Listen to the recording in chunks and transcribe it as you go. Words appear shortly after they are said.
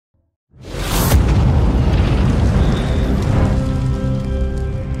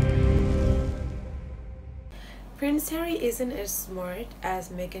Prince Harry isn't as smart as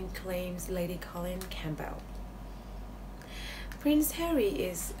Meghan claims, Lady Colin Campbell. Prince Harry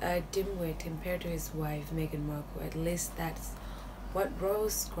is a dimwit compared to his wife Meghan Markle. At least that's what royal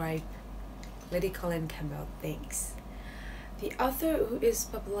scribe Lady Colin Campbell thinks. The author, who is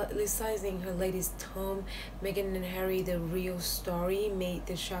publicizing her latest tome, Meghan and Harry: The Real Story, made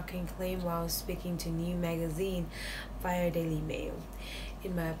the shocking claim while speaking to New Magazine via Daily Mail.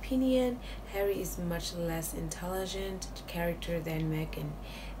 In my opinion, Harry is much less intelligent character than Meghan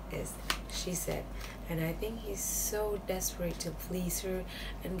is, she said, and I think he's so desperate to please her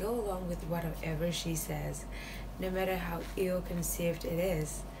and go along with whatever she says, no matter how ill-conceived it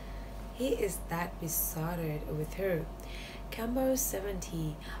is. He is that besotted with her. Campbell,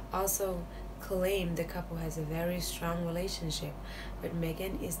 70, also claimed the couple has a very strong relationship, but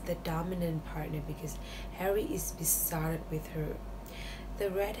Meghan is the dominant partner because Harry is besotted with her. The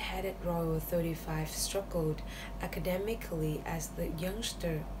red-headed royal 35 struggled academically as the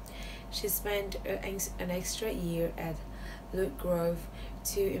youngster. She spent an extra year at Lute Grove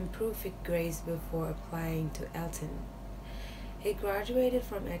to improve her grades before applying to Eton. He graduated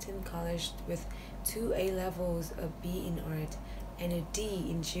from Eton College with 2 A-levels, a B in art, and a D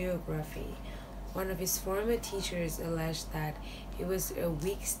in geography. One of his former teachers alleged that he was a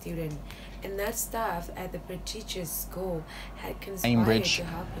weak student and that staff at the prestigious school had conspired Cambridge, to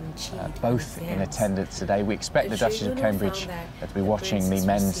help him cheat both in attendance today. We expect the Duchess of Cambridge to be watching the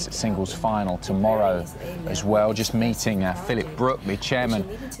men's singles final tomorrow as well. Just meeting Philip Brooke, the chairman. She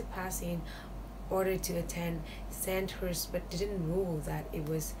needed to pass in order to attend Sandhurst, but didn't rule that it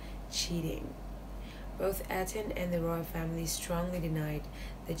was cheating. Both Eton and the royal family strongly denied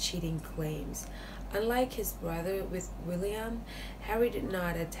the cheating claims. Unlike his brother with William, Harry did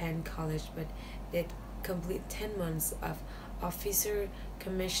not attend college but did complete 10 months of officer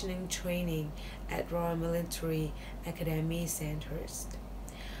commissioning training at Royal Military Academy, Sandhurst.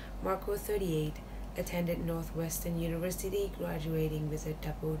 Markle, 38, attended Northwestern University, graduating with a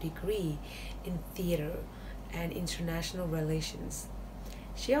double degree in theater and international relations.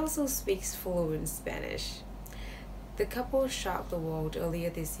 She also speaks fluent Spanish. The couple shocked the world earlier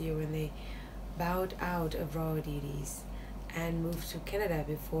this year when they bowed out of royal duties and moved to Canada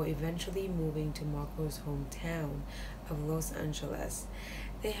before eventually moving to Markle's hometown of Los Angeles.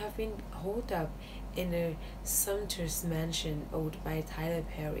 They have been holed up in a sumptuous mansion owned by Tyler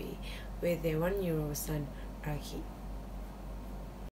Perry with their 1-year-old son, Archie.